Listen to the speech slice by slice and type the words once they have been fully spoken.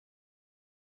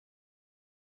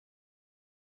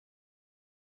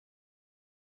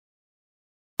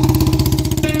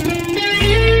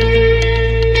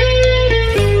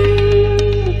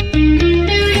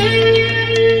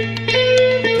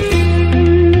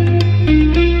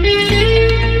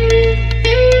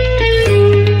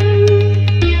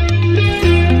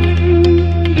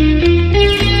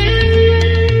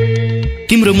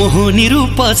मोहनी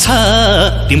रूप छ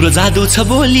तिम्रो जादु छ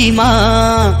बोलीमा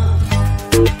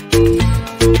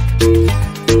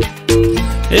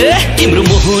तिम्रो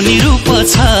मोहनी रूप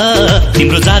छ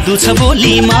तिम्रो जादु छ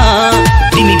बोलीमा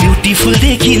तिमी ब्युटीफुल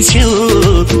देखिन्छौ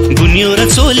गुन्यो र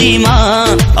चोलीमा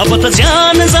अब त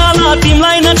जान जाला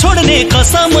तिमीलाई नछोड्ने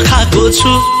कसम खाएको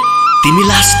छु तिमी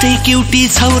लास्टै क्युटी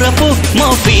छौ र पो म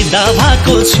फिदा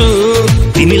भएको छु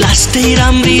तिमी लास्टै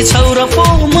राम्री छौ र पो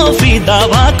म फिदा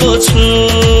भएको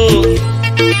छु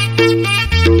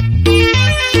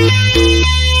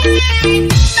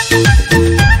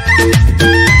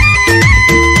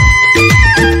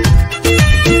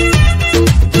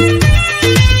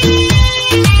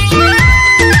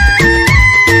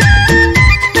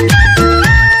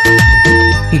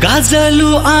गाजलु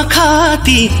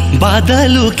आँखाती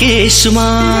बादलु केशमा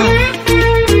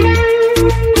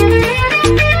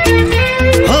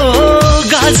हो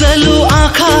गाजलु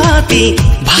आँखाती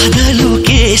बादलु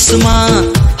केशमा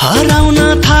हराउन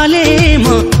थाले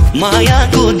म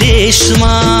मायाको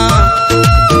देशमा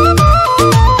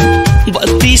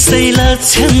 32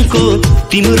 लक्षणको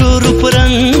तिम्रो रूप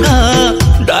रंग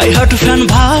डाइहार्ट फ्यान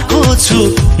भएको छु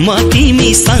म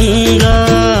तिमीसँग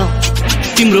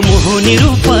तिम्रो मोहनी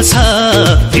रूप छ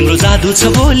तिम्रो जादु छ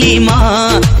बोलीमा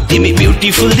तिमी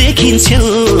ब्युटीफुल देखिन्छौ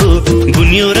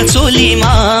गुन्यो र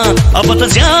चोलीमा अब त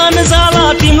जान जाला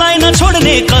तिमीलाई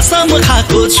नछोड्ने कसम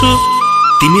खाएको छु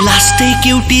तिमी लास्टै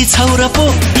क्युटी छौ र पो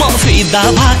म फिदा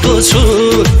भएको छु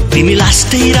तिमी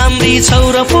लास्टै राम्री छौ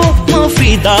र पो म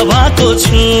फिदा भएको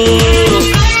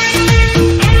छु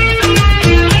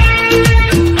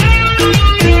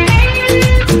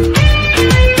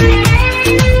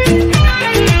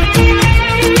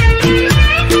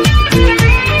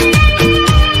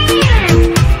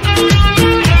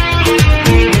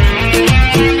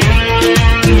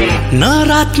न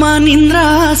रातमा निन्द्रा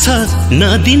छ न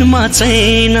दिनमा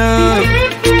चैन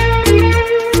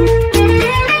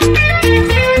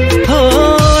हो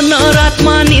न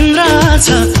रातमा निन्द्रा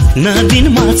छ न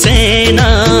दिनमा चैन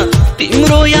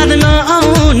तिम्रो याद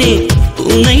नआउने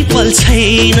कुनै पल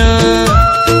छैन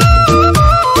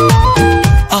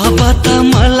अब त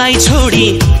मलाई छोडी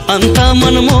अन्त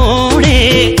मन मोडे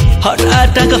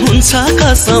हटाटक हुन्छ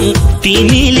कसम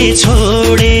तिमीले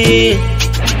छोडे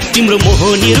तिम्रो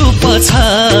मोहनी रूप छ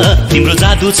तिम्रो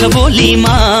जादु छ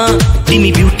बोलीमा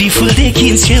तिमी ब्युटीफुल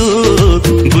देखिन्छौ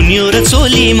गुन्यो र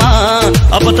चोलीमा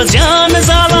अब त जान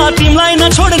जाला तिमीलाई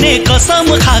नछोड्ने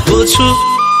कसम खाएको छु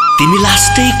तिमी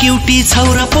लास्टै क्युटी छौ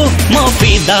र पो म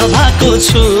फिदा भएको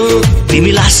छु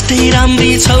तिमी लास्टै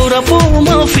राम्री छौ र पो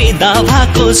म फिदा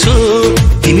भएको छु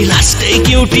तिमी लास्टै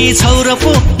क्युटी छौ र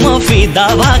पो म फिदा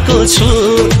भएको छु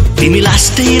तिमी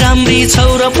लास्टै राम्री छौ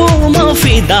र पो म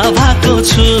फिदा भएको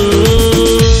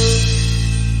छु